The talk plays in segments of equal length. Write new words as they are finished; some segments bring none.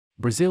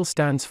Brazil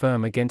stands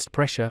firm against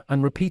pressure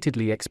and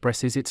repeatedly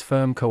expresses its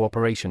firm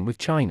cooperation with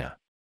China.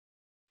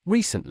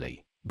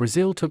 Recently,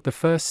 Brazil took the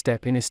first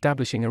step in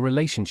establishing a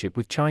relationship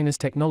with China's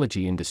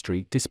technology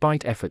industry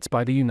despite efforts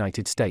by the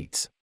United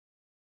States.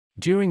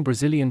 During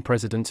Brazilian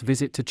president's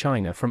visit to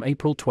China from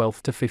April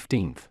 12 to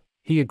 15,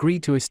 he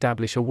agreed to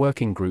establish a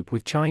working group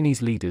with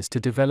Chinese leaders to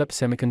develop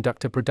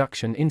semiconductor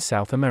production in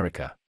South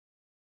America.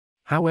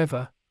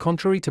 However,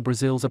 contrary to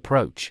Brazil's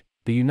approach,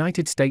 the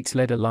United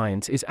States-led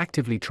alliance is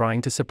actively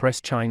trying to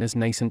suppress China's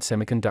nascent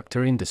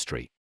semiconductor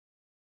industry.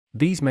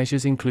 These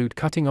measures include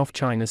cutting off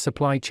China's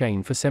supply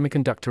chain for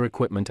semiconductor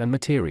equipment and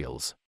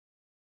materials.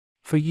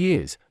 For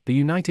years, the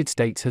United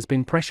States has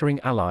been pressuring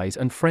allies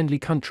and friendly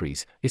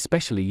countries,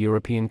 especially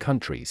European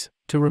countries,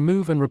 to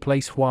remove and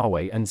replace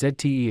Huawei and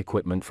ZTE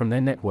equipment from their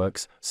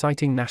networks,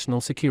 citing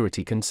national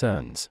security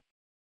concerns.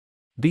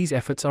 These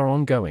efforts are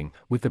ongoing,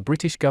 with the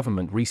British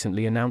government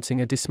recently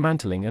announcing a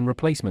dismantling and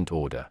replacement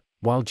order,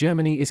 while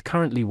Germany is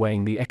currently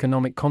weighing the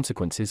economic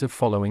consequences of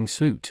following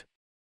suit.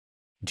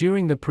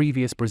 During the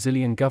previous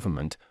Brazilian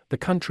government, the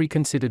country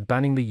considered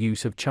banning the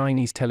use of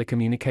Chinese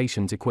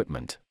telecommunications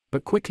equipment,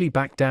 but quickly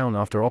backed down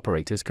after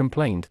operators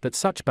complained that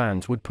such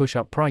bans would push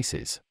up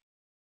prices.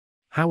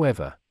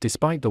 However,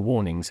 despite the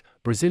warnings,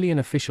 Brazilian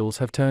officials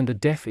have turned a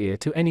deaf ear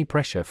to any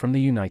pressure from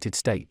the United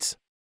States.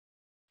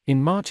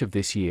 In March of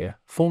this year,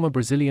 former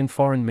Brazilian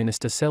Foreign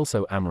Minister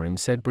Celso Amorim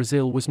said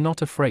Brazil was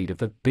not afraid of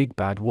the big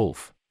bad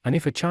wolf, and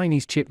if a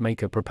Chinese chip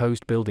maker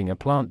proposed building a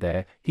plant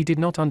there, he did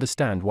not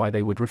understand why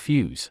they would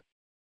refuse.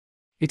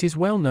 It is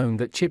well known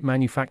that chip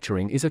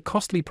manufacturing is a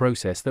costly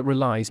process that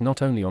relies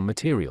not only on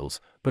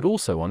materials, but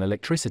also on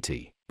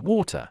electricity,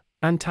 water,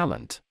 and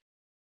talent.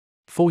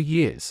 For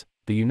years,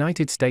 the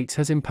United States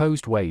has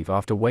imposed wave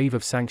after wave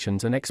of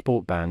sanctions and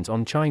export bans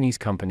on Chinese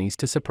companies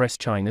to suppress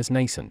China's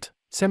nascent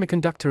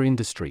semiconductor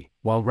industry,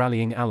 while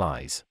rallying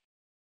allies.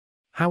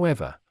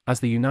 However, as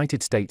the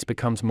United States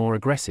becomes more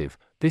aggressive,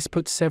 this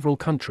puts several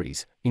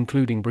countries,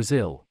 including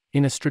Brazil,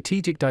 in a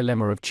strategic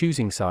dilemma of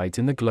choosing sides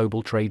in the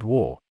global trade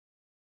war.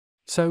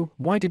 So,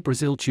 why did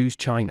Brazil choose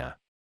China?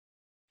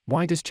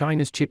 Why does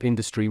China's chip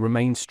industry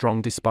remain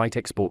strong despite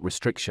export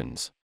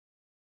restrictions?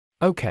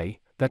 Okay,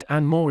 that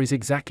and more is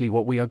exactly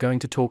what we are going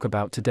to talk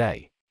about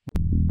today.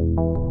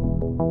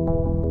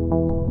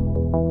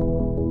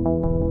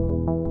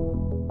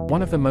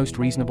 One of the most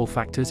reasonable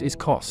factors is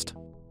cost.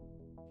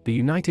 The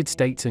United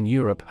States and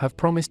Europe have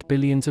promised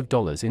billions of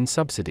dollars in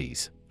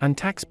subsidies and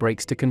tax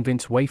breaks to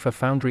convince wafer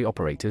foundry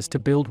operators to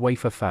build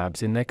wafer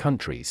fabs in their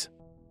countries.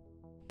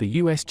 The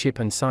US Chip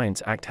and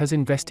Science Act has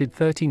invested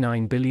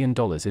 $39 billion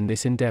in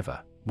this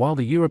endeavor, while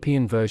the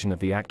European version of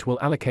the act will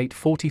allocate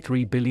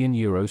 €43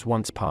 billion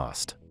once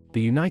passed.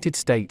 The United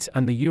States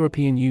and the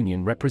European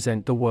Union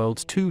represent the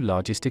world's two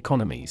largest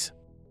economies.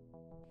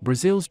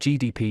 Brazil's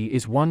GDP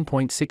is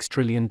 $1.6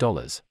 trillion,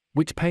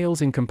 which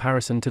pales in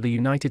comparison to the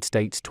United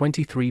States'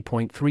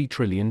 $23.3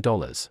 trillion,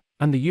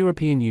 and the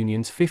European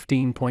Union's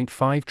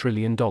 $15.5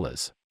 trillion.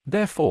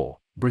 Therefore,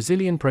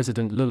 Brazilian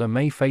President Lula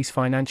may face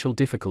financial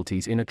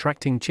difficulties in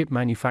attracting chip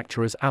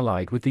manufacturers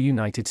allied with the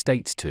United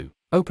States to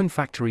open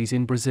factories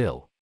in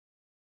Brazil.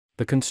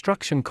 The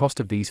construction cost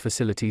of these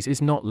facilities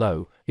is not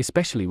low,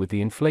 especially with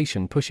the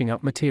inflation pushing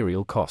up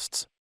material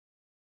costs.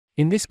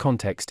 In this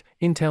context,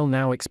 Intel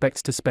now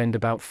expects to spend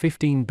about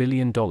 $15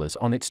 billion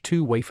on its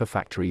two wafer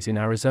factories in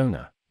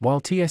Arizona, while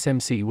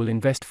TSMC will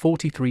invest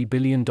 $43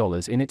 billion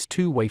in its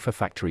two wafer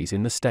factories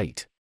in the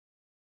state.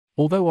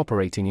 Although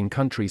operating in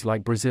countries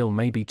like Brazil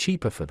may be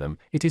cheaper for them,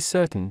 it is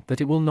certain that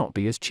it will not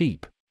be as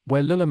cheap,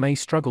 where Lula may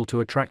struggle to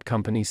attract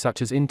companies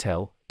such as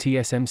Intel,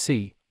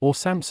 TSMC, or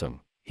Samsung.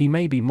 He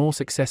may be more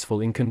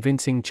successful in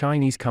convincing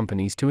Chinese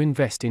companies to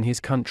invest in his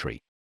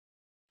country.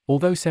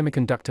 Although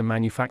semiconductor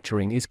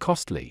manufacturing is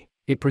costly,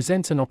 it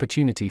presents an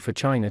opportunity for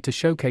China to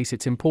showcase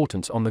its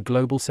importance on the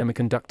global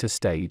semiconductor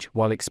stage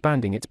while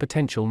expanding its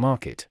potential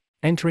market.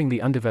 Entering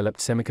the undeveloped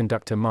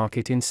semiconductor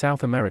market in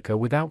South America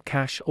without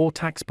cash or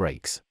tax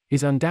breaks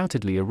is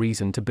undoubtedly a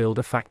reason to build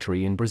a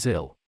factory in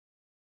Brazil.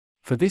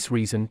 For this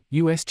reason,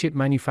 US chip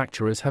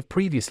manufacturers have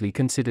previously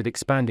considered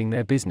expanding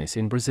their business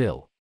in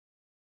Brazil.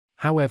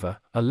 However,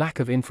 a lack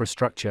of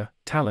infrastructure,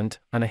 talent,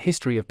 and a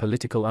history of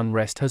political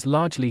unrest has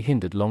largely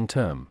hindered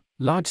long-term,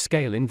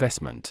 large-scale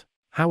investment.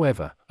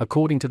 However,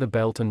 according to the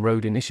Belt and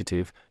Road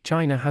Initiative,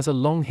 China has a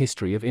long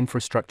history of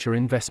infrastructure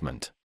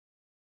investment.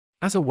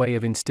 As a way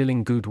of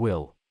instilling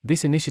goodwill,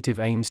 this initiative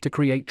aims to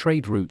create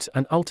trade routes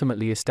and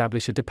ultimately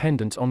establish a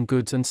dependence on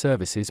goods and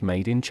services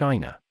made in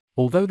China.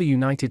 Although the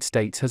United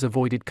States has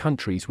avoided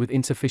countries with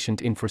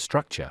insufficient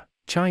infrastructure,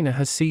 China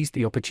has seized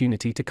the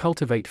opportunity to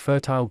cultivate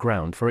fertile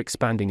ground for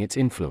expanding its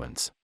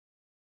influence.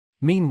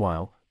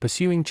 Meanwhile,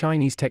 pursuing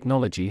Chinese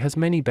technology has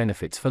many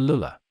benefits for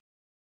Lula.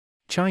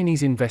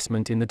 Chinese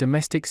investment in the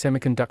domestic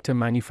semiconductor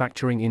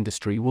manufacturing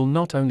industry will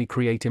not only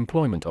create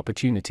employment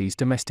opportunities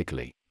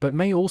domestically, but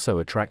may also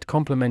attract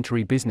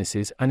complementary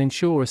businesses and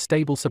ensure a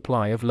stable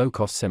supply of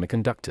low-cost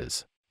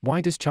semiconductors.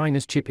 Why does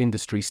China's chip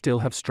industry still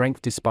have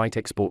strength despite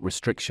export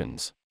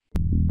restrictions?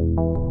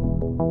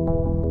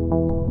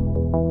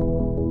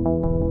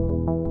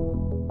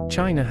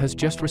 China has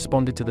just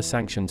responded to the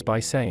sanctions by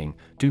saying,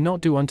 "Do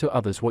not do unto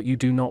others what you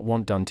do not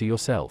want done to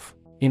yourself."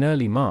 In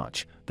early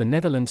March, the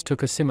Netherlands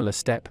took a similar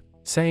step,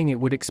 saying it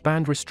would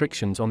expand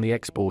restrictions on the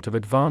export of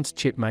advanced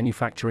chip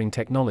manufacturing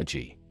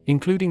technology,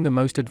 including the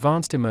most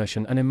advanced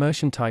immersion and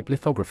immersion-type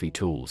lithography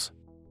tools.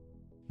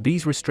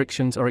 These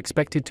restrictions are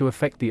expected to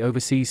affect the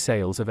overseas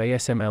sales of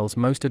ASML's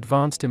most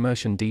advanced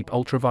immersion deep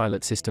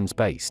ultraviolet systems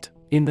based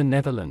in the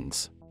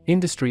Netherlands.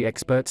 Industry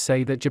experts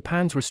say that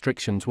Japan's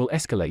restrictions will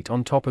escalate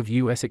on top of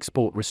US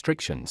export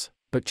restrictions,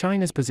 but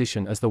China's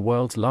position as the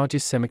world's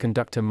largest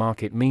semiconductor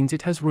market means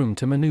it has room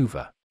to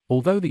maneuver.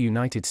 Although the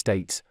United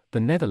States, the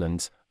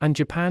Netherlands, and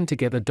Japan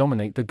together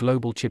dominate the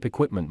global chip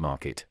equipment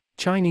market,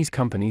 Chinese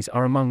companies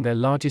are among their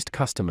largest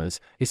customers,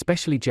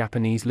 especially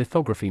Japanese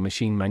lithography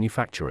machine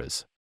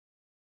manufacturers.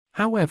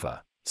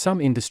 However,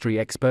 some industry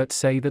experts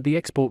say that the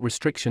export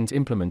restrictions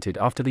implemented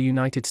after the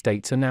United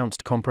States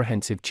announced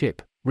comprehensive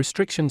chip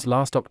restrictions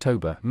last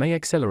October may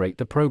accelerate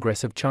the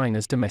progress of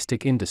China's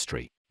domestic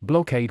industry.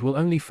 Blockade will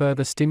only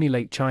further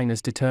stimulate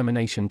China's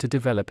determination to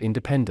develop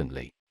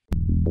independently.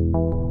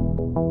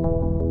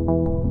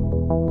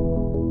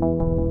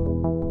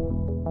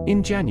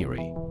 In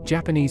January,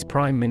 Japanese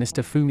Prime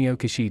Minister Fumio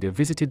Kishida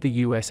visited the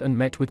US and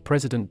met with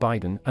President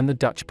Biden and the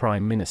Dutch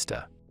Prime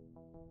Minister.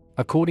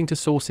 According to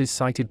sources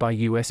cited by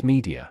US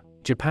media,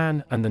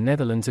 Japan and the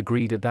Netherlands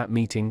agreed at that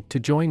meeting to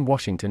join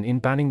Washington in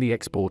banning the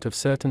export of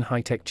certain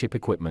high-tech chip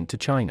equipment to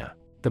China.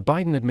 The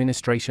Biden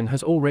administration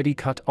has already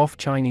cut off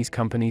Chinese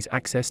companies'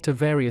 access to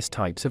various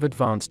types of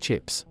advanced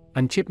chips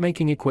and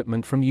chip-making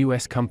equipment from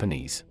US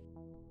companies.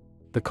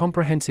 The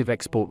comprehensive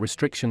export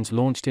restrictions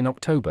launched in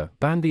October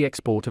banned the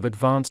export of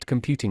advanced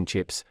computing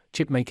chips,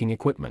 chip-making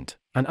equipment,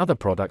 and other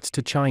products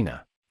to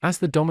China. As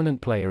the dominant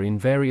player in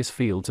various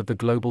fields of the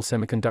global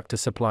semiconductor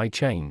supply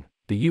chain,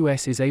 the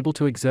US is able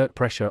to exert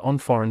pressure on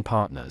foreign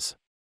partners.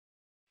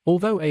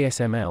 Although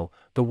ASML,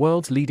 the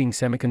world's leading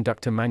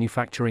semiconductor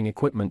manufacturing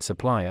equipment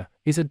supplier,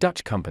 is a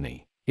Dutch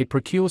company, it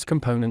procures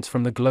components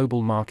from the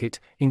global market,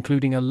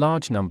 including a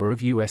large number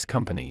of US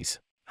companies.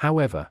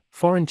 However,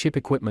 foreign chip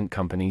equipment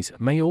companies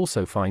may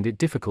also find it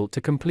difficult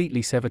to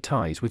completely sever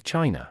ties with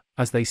China,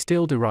 as they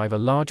still derive a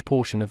large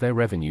portion of their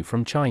revenue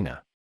from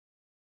China.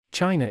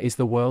 China is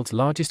the world's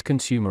largest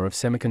consumer of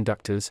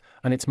semiconductors,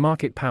 and its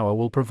market power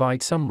will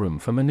provide some room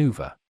for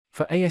maneuver.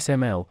 For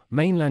ASML,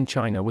 mainland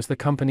China was the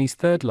company's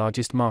third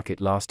largest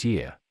market last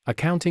year,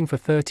 accounting for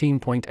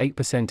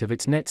 13.8% of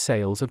its net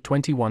sales of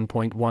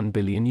 €21.1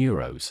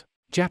 billion.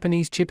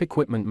 Japanese chip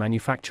equipment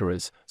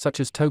manufacturers, such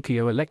as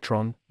Tokyo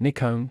Electron,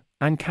 Nikon,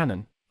 and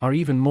Canon, are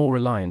even more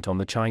reliant on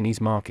the Chinese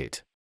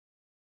market.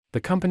 The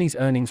company's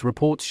earnings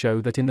reports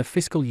show that in the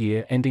fiscal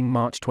year ending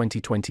March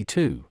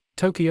 2022,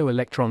 Tokyo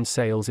Electron's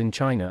sales in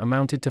China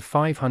amounted to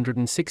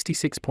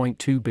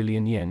 566.2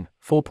 billion yen,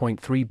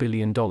 $4.3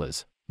 billion,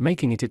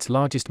 making it its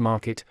largest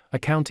market,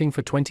 accounting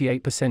for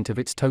 28% of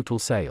its total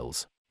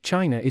sales.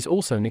 China is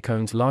also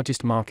Nikon's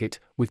largest market,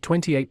 with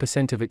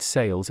 28% of its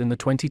sales in the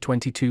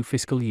 2022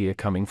 fiscal year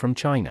coming from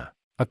China.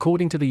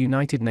 According to the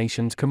United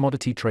Nations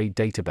Commodity Trade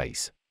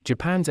Database,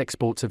 Japan's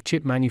exports of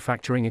chip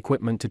manufacturing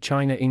equipment to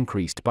China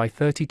increased by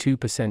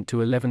 32% to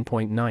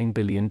 $11.9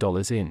 billion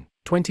in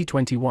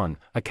 2021,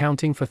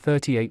 accounting for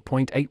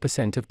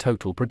 38.8% of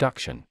total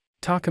production.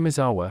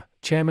 Takamizawa,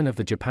 chairman of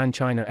the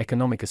Japan-China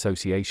Economic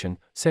Association,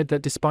 said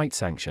that despite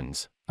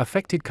sanctions,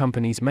 affected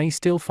companies may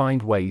still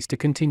find ways to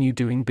continue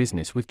doing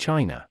business with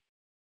China.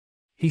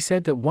 He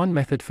said that one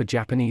method for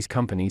Japanese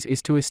companies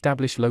is to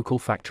establish local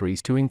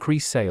factories to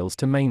increase sales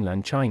to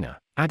mainland China,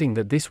 adding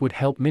that this would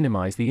help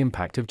minimize the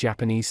impact of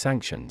Japanese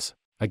sanctions.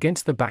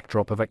 Against the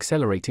backdrop of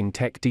accelerating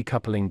tech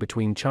decoupling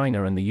between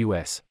China and the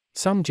US,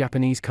 some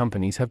Japanese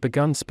companies have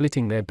begun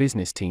splitting their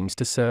business teams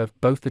to serve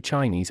both the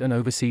Chinese and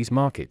overseas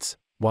markets,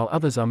 while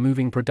others are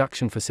moving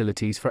production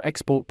facilities for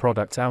export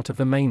products out of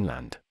the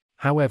mainland.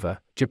 However,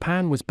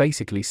 Japan was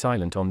basically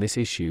silent on this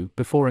issue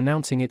before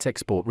announcing its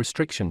export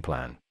restriction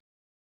plan.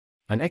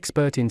 An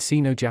expert in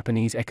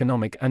Sino-Japanese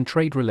economic and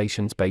trade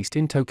relations based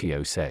in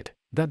Tokyo said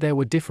that there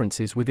were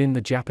differences within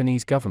the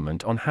Japanese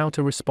government on how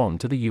to respond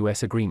to the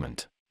US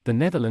agreement. The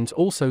Netherlands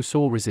also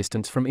saw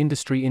resistance from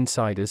industry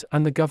insiders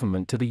and the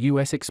government to the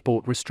US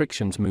export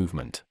restrictions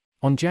movement.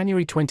 On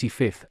January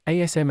 25,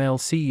 ASML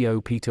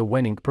CEO Peter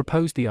Wennink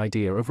proposed the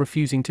idea of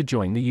refusing to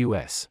join the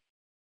US.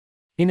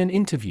 In an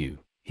interview,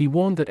 he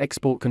warned that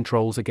export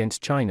controls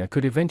against China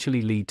could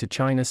eventually lead to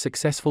China's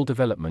successful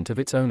development of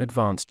its own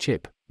advanced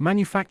chip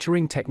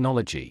manufacturing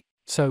technology.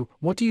 So,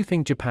 what do you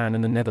think Japan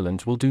and the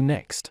Netherlands will do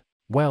next?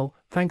 Well,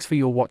 thanks for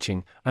your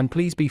watching, and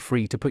please be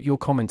free to put your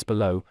comments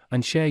below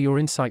and share your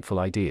insightful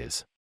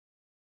ideas.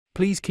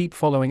 Please keep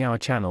following our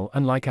channel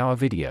and like our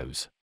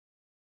videos.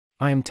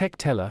 I am Tech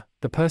Teller,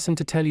 the person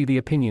to tell you the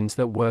opinions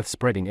that worth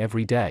spreading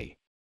every day.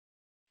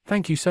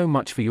 Thank you so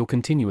much for your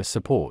continuous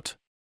support.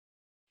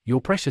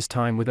 Your precious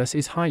time with us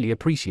is highly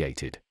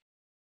appreciated.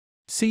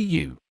 See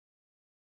you.